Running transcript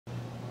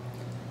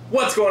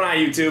What's going on,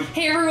 YouTube?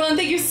 Hey everyone,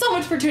 thank you so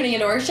much for tuning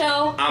into our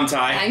show. I'm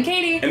Ty. I'm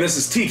Katie. And this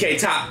is TK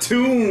Top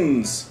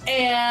Tunes.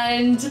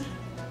 And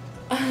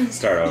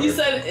start over. You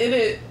said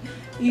it.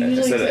 You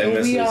usually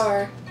say we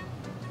are.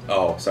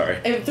 Oh,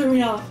 sorry. It threw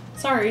me off.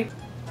 Sorry.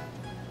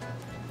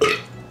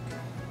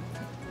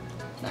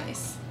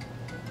 Nice.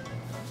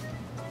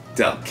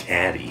 Del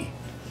Caddy.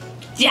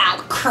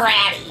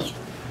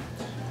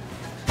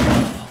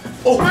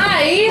 Oh,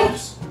 Ty!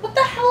 Oops. What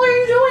the hell are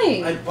you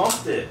doing? I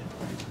bumped it.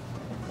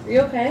 Are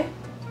you okay?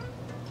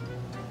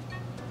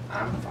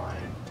 I'm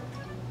fine.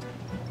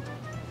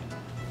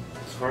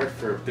 It's hard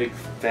for a big,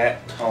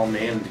 fat, tall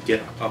man to get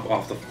up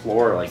off the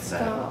floor like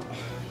Stop. that.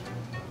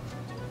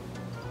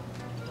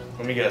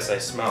 Let me guess, I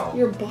smell.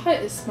 Your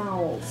butt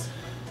smells.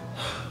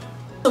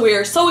 We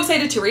are so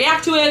excited to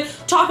react to it,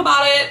 talk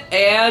about it,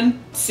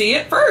 and see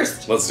it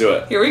first. Let's do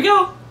it. Here we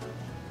go.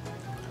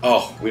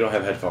 Oh, we don't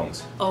have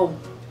headphones. Oh.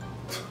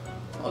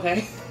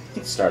 Okay.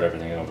 Start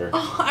everything over.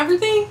 Oh,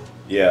 everything?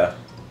 Yeah.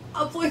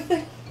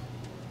 Everything.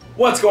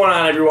 What's going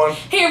on, everyone?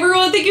 Hey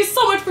everyone, thank you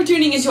so much for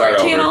tuning into our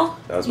channel.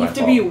 That was you my have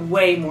fault. to be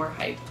way more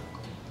hype.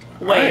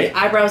 Way. Right.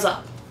 Eyebrows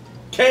up.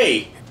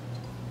 Kay!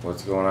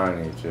 What's going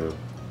on, YouTube?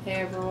 Hey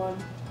everyone.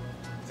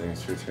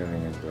 Thanks for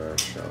tuning into our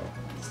show.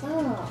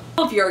 Stop.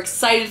 If you're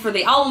excited for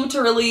the album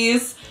to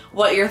release,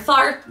 what your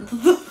farts.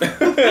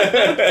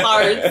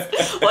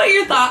 What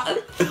your thoughts.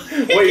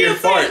 What your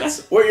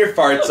farts. What your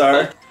farts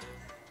are.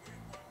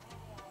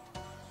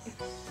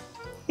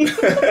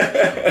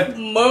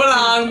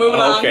 Moving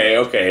along.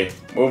 Okay.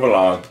 Move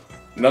along.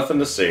 Nothing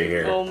to say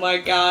here. Oh my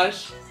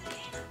gosh.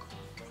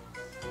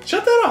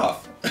 Shut that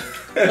off.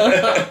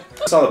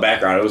 I saw the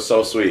background. It was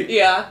so sweet.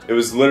 Yeah. It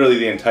was literally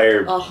the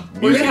entire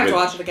we're gonna have to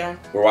watch it again.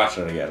 We're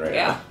watching it again right now.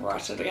 Yeah, we're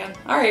watching it again.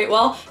 Alright,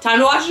 well, time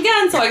to watch it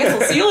again, so I guess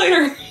we'll see you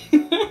later.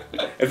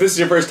 If this is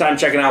your first time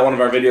checking out one of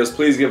our videos,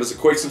 please give us a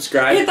quick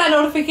subscribe. Hit that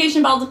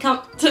notification bell to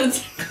come to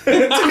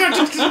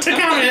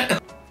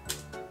comment.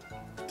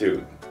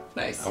 Dude.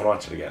 Nice. I want to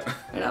watch it again.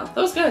 I know. That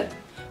was good.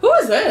 Who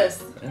is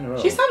this? I don't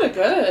know. She sounded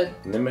good.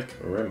 Nimic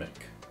Rimic.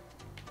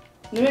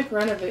 Nimic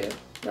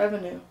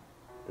Revenue.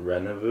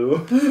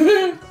 Renevu?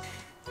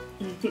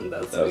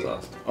 That was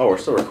awesome. Oh, we're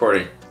still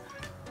recording.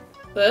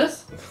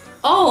 This?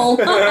 Oh!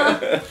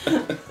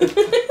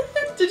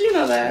 Did you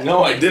know that?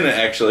 No, I didn't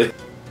actually.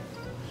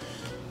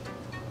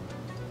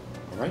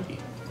 Alrighty.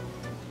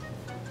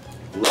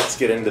 Let's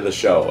get into the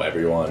show,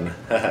 everyone.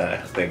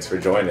 Thanks for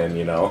joining,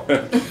 you know.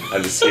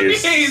 I'm just here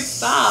Okay,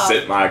 stop.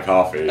 sip my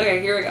coffee. Okay,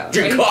 here we go.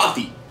 Drink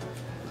coffee!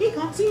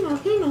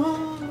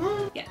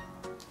 Yeah.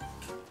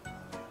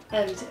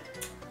 I do too.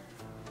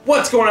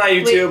 What's going on,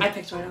 YouTube? Wait, I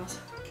picked my nose.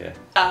 Okay.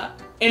 And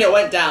it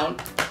went down.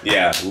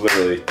 Yeah,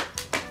 literally.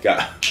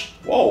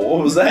 Whoa,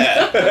 what was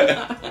that?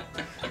 That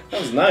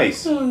was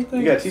nice. Oh,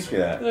 you gotta teach me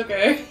that.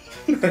 Okay.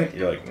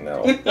 You're like,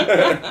 no.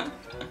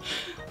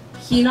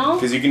 Kino?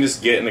 Because you can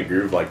just get in a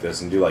groove like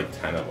this and do like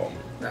 10 of them.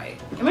 Right.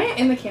 Am I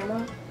in the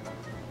camera?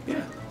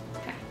 Yeah.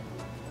 Okay.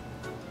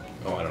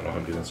 Oh, I don't know how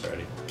I'm doing this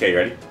already. Okay, you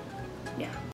ready? Yeah.